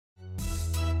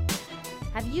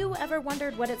Have you ever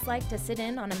wondered what it's like to sit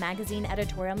in on a magazine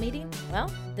editorial meeting?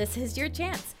 Well, this is your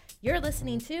chance. You're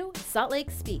listening to Salt Lake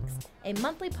Speaks, a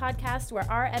monthly podcast where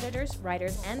our editors,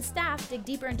 writers, and staff dig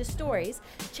deeper into stories,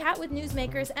 chat with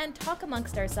newsmakers, and talk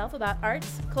amongst ourselves about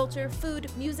arts, culture,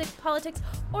 food, music, politics,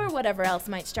 or whatever else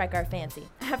might strike our fancy.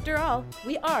 After all,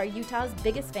 we are Utah's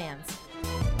biggest fans.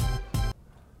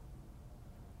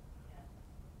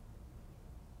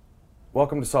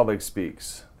 Welcome to Salt Lake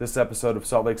Speaks. This episode of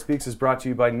Salt Lake Speaks is brought to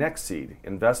you by Nextseed.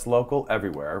 Invest local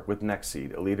everywhere with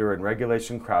Nextseed, a leader in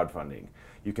regulation crowdfunding.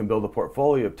 You can build a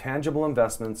portfolio of tangible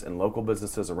investments in local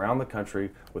businesses around the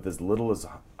country with as little as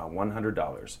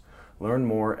 $100. Learn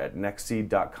more at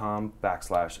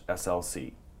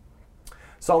nextseed.com/SLC.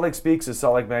 Salt Lake Speaks is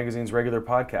Salt Lake Magazine's regular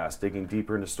podcast, digging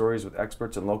deeper into stories with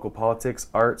experts in local politics,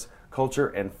 arts, culture,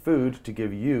 and food to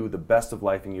give you the best of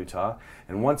life in Utah.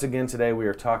 And once again today we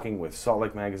are talking with Salt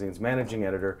Lake Magazine's managing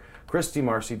editor, Christy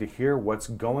Marcy, to hear what's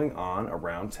going on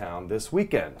around town this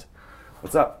weekend.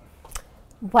 What's up?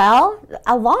 Well,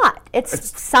 a lot.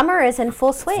 Summer is in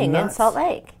full swing in Salt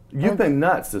Lake. You've been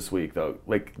nuts this week, though.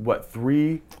 Like, what,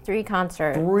 three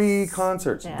concerts. 3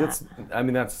 concerts. Yeah.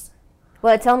 That's.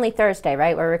 Well, it's only Thursday,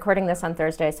 right? We're recording this on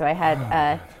Thursday, so I had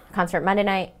a concert Monday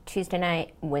night, Tuesday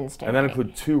night, Wednesday and night. that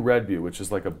includes 2 Red Butte, which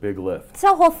is like a big lift. It's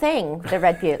a whole thing, the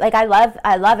Red Butte. Like, I love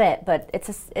it, but it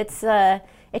takes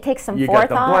some forethought. You got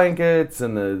the blankets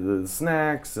and the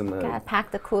snacks and the... Gotta pack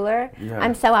the cooler. Yeah.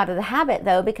 I'm so out of the habit,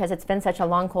 though, because it's been such a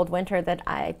long, cold winter that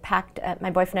I packed,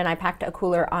 my boyfriend and I packed a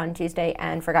cooler on Tuesday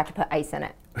and forgot to put ice in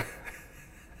it.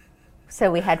 So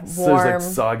we had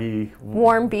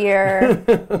warm beer,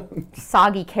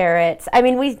 soggy carrots. I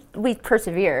mean, we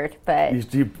persevered,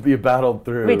 but you battled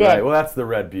through. We did. Right? Well, that's the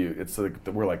Red Butte. It's like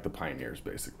we're like the pioneers,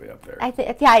 basically, up there.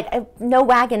 No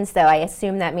wagons though. I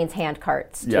assume that means hand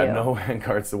carts too. Yeah, no hand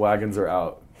carts. The wagons are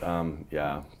out.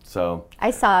 So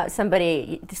I saw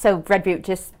somebody. So Red Butte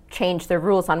just changed the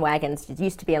rules on wagons. It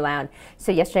used to be allowed.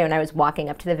 So yesterday when I was walking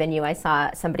up to the venue, I saw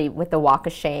somebody with the walk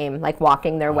of shame, like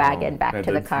walking their wagon back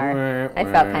to the car. I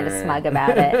felt kind of smug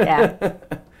about it. Yeah.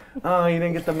 Oh, you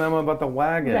didn't get the memo about the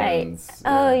wagons. Right. Yeah.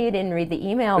 Oh, you didn't read the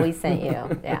email we sent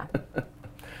you. Yeah.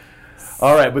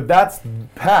 All right, but that's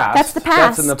past. That's the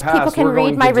past. That's in the past. People can We're read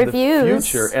going my into reviews. The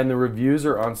future, and the reviews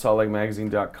are on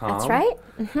saltlakemagazine.com. That's right.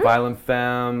 Mm-hmm. Violent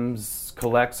Femmes,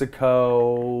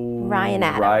 Calexico, Ryan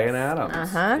Adams.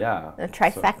 Uh-huh. Yeah. A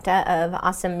trifecta of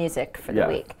awesome music for the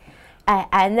week.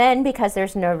 And then, because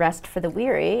there's no rest for the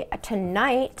weary,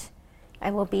 tonight I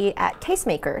will be at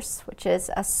Tastemakers, which is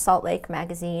a Salt Lake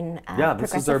Magazine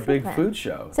this is our big food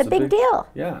show. It's a big deal.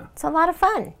 Yeah. It's a lot of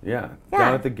fun. Yeah.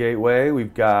 Down at the Gateway,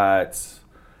 we've got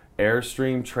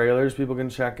Airstream trailers people can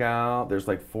check out. There's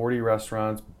like 40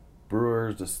 restaurants,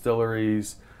 brewers,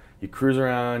 distilleries. You cruise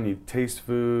around, you taste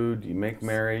food, you make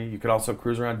merry. You could also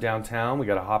cruise around downtown. We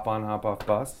got a hop-on, hop-off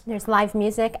bus. There's live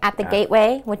music at the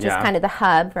Gateway, which is kind of the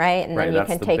hub, right? And then you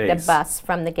can take the bus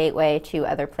from the Gateway to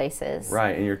other places.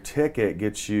 Right, and your ticket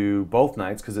gets you both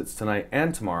nights because it's tonight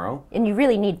and tomorrow. And you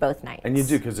really need both nights. And you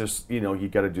do because there's, you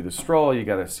got to do the stroll, you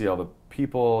got to see all the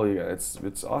people.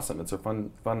 It's awesome. It's a fun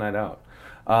night out.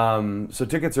 So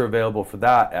tickets are available for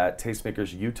that at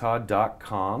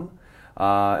tastemakersutah.com.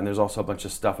 And there's also a bunch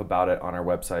of stuff about it on our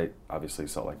website, obviously,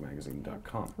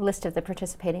 saltlakemagazine.com. List of the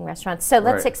participating restaurants. So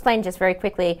let's explain just very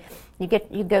quickly.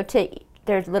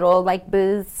 There's little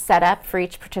booths set up for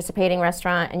each participating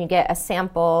restaurant, and you get a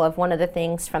sample of one of the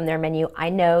things from their menu. I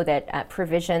know that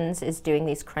Provisions is doing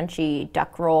these crunchy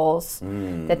duck rolls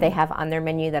that they have on their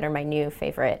menu that are my new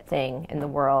favorite thing in the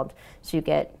world. So you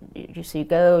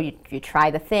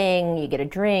try the thing, you get a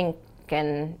drink,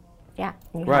 and you have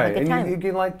a good time. And you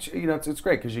can it's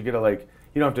great because you get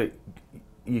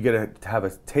you get to have a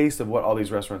taste of what all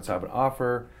these restaurants have to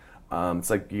offer.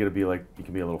 It's like you can be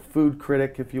a little food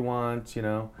critic if you want,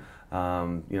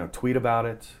 tweet about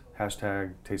it,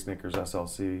 hashtag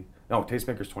TasteMakersSLC. No,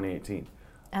 Tastemakers 2018.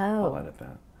 Oh. I'll edit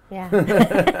that.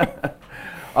 Yeah.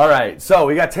 All right, so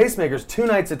we got Tastemakers, 2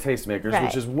 nights at Tastemakers,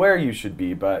 which is where you should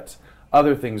be, but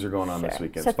other things are going on this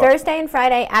weekend. So Thursday and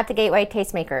Friday at the Gateway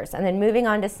Tastemakers, and then moving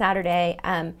on to Saturday,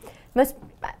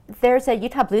 there's a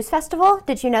Utah Blues Festival.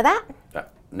 Did you know that?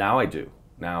 Now I do.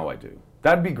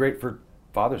 That'd be great for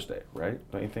Father's Day, right?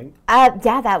 Don't you think?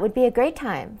 That would be a great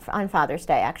time on Father's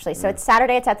Day, actually. So it's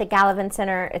Saturday. It's at the Gallivan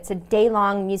Center. It's a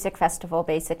day-long music festival,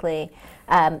 basically.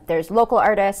 There's local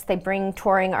artists. They bring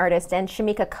touring artists, and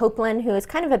Shamika Copeland, who is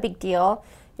kind of a big deal,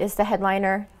 is the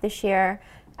headliner this year.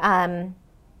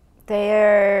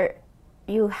 There's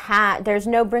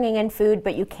no bringing in food,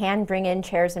 but you can bring in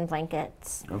chairs and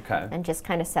blankets. Okay. And just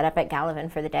kind of set up at Gallivan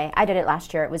for the day. I did it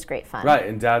last year. It was great fun. Right,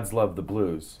 and dads love the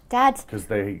Blues. Dads. Because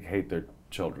they hate their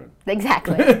children.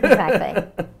 Exactly.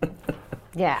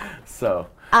 Yeah. So.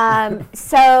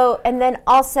 And then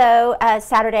also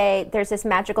Saturday, there's this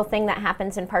magical thing that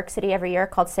happens in Park City every year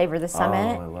called Savor the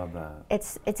Summit. Oh, I love that.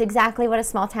 It's exactly what a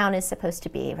small town is supposed to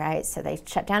be, right? So they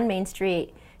shut down Main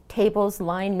Street, tables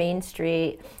line Main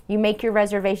Street. You make your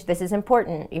reservation. This is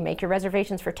important. You make your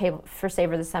reservations for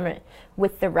Savor the Summit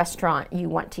with the restaurant you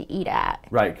want to eat at.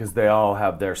 Right, because they all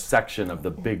have their section of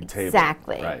the big table.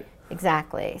 Exactly. Right.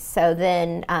 Exactly. So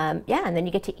then, and then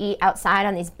you get to eat outside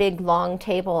on these big, long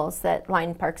tables that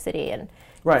line Park City.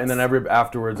 Right, and then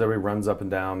afterwards, everybody runs up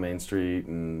and down Main Street,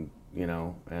 and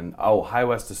High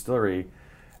West Distillery,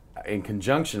 in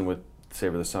conjunction with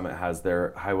Savor the Summit, has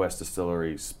their High West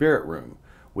Distillery Spirit Room,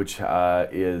 which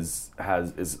is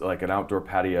like an outdoor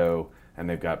patio, and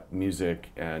they've got music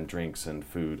and drinks and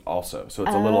food also. So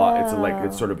it's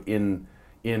it's sort of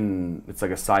it's like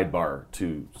a sidebar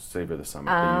to Savor the Summit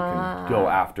that you can go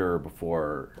after,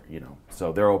 before,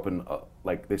 So they're open,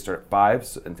 they start at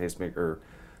 5, and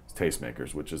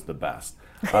Tastemakers, which is the best,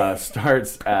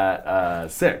 starts at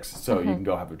 6. So you can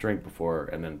go have a drink before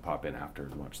and then pop in after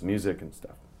and watch the music and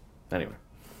stuff. Anyway,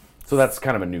 so that's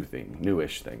kind of a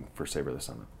newish thing for Savor the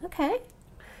Summit. Okay.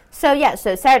 So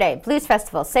Saturday, Blues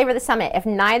Festival, Savor the Summit. If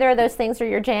neither of those things are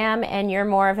your jam and you're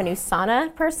more of an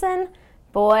USANA person,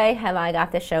 boy, have I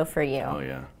got the show for you. Oh,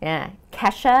 yeah. Yeah.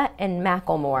 Kesha and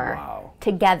Macklemore. Wow.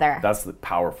 Together. That's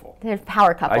powerful. They're a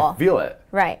power couple. I feel it.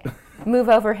 Right. Move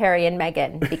over, Harry and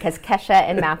Meghan, because Kesha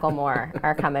and Macklemore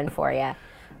are coming for you.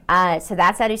 So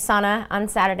that's at USANA on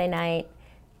Saturday night.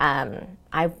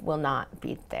 I will not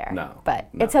be there. No. But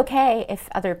it's okay if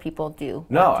other people do.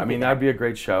 No, I mean, that'd be a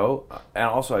great show. And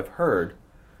also, I've heard,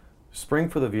 spring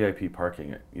for the VIP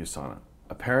parking at USANA.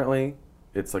 Apparently,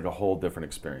 it's like a whole different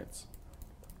experience.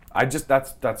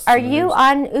 That's. Are you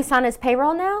on USANA's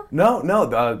payroll now?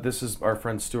 No. This is our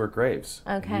friend Stuart Graves.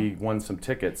 Okay. He won some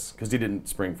tickets because he didn't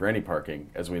spring for any parking,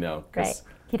 as we know. Right.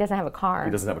 He doesn't have a car.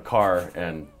 He doesn't have a car,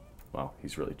 and well,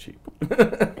 he's really cheap.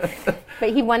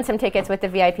 But he won some tickets with the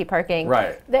VIP parking.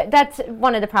 Right. That's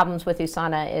one of the problems with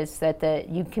USANA, is that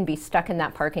you can be stuck in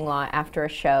that parking lot after a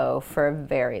show for a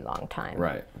very long time.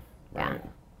 Right. Yeah. Right.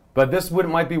 But this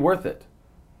might be worth it.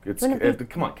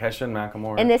 Come on, Kesha and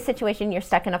Macklemore. In this situation, you're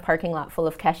stuck in a parking lot full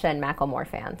of Kesha and Macklemore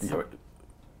fans.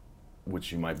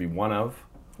 Which you might be one of.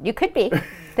 You could be.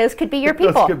 Those could be your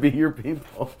people. Those could be your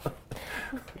people.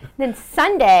 Then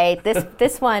Sunday,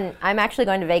 this one, I'm actually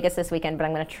going to Vegas this weekend, but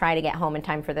I'm going to try to get home in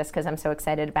time for this because I'm so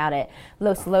excited about it.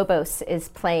 Los Lobos is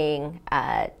playing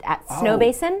at Snow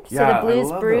Basin. So the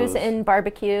Blues, Brews, and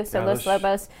Barbecue. So Los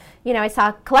Lobos. I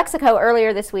saw Calexico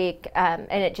earlier this week,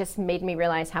 and it just made me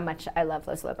realize how much I love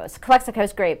Los Lobos.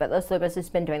 Calexico's great, but Los Lobos has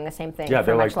been doing the same thing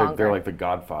for much longer. They're like the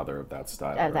godfather of that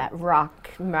style. Of that rock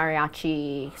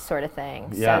mariachi sort of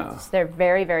thing. Yeah. So they're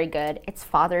very, very good. It's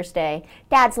Father's Day.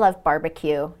 Dads love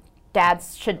barbecue.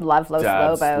 Dads should love Los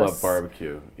Lobos. Dads love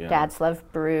barbecue. Yeah. Dads love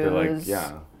brews. They're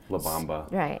like, La Bamba.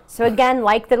 Right. So again,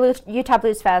 like the Utah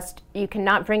Blues Fest, you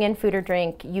cannot bring in food or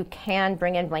drink. You can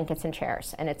bring in blankets and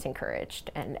chairs, and it's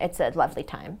encouraged, and it's a lovely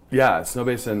time. Yeah, Snow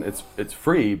Basin, it's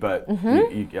free, but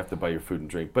you have to buy your food and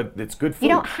drink. But it's good food. You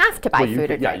don't have to buy food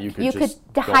or drink. Yeah, you could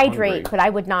hydrate, but I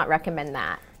would not recommend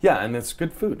that. Yeah, and it's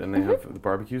good food, and they have the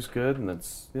barbecue's good, and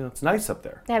it's nice up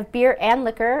there. They have beer and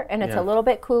liquor, and it's a little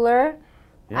bit cooler.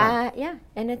 Yeah.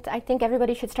 And I think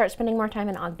everybody should start spending more time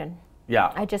in Ogden.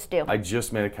 Yeah. I just do. I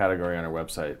just made a category on our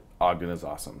website. Ogden is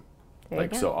awesome. There you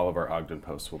go. So all of our Ogden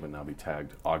posts will now be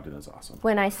tagged Ogden is awesome.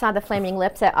 When I saw the Flaming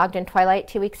Lips at Ogden Twilight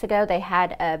 2 weeks ago, they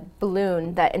had a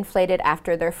balloon that inflated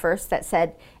after their first that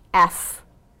said F.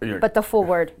 But the full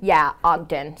word,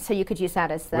 Ogden. So you could use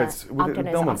that as the Ogden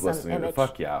is awesome listening image.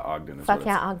 Fuck yeah, Ogden is Fuck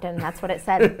yeah, Ogden. That's what it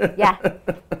said. Yeah.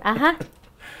 Uh-huh.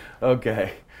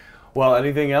 Okay. Well,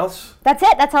 anything else? That's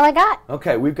it. That's all I got.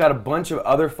 Okay, we've got a bunch of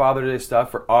other Father's Day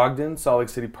stuff for Ogden, Salt Lake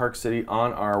City, Park City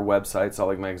on our website,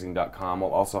 saltlakemagazine.com.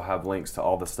 We'll also have links to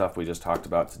all the stuff we just talked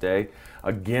about today.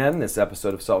 Again, this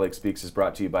episode of Salt Lake Speaks is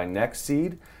brought to you by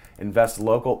NextSeed. Invest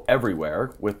local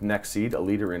everywhere with NextSeed, a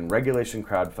leader in regulation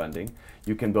crowdfunding.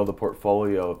 You can build a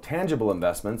portfolio of tangible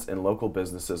investments in local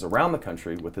businesses around the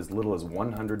country with as little as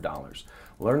 $100.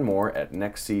 Learn more at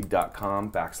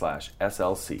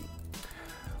nextseed.com/SLC.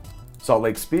 Salt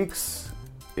Lake Speaks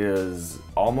is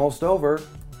almost over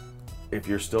if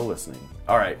you're still listening.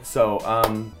 All right, so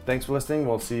thanks for listening.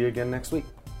 We'll see you again next week.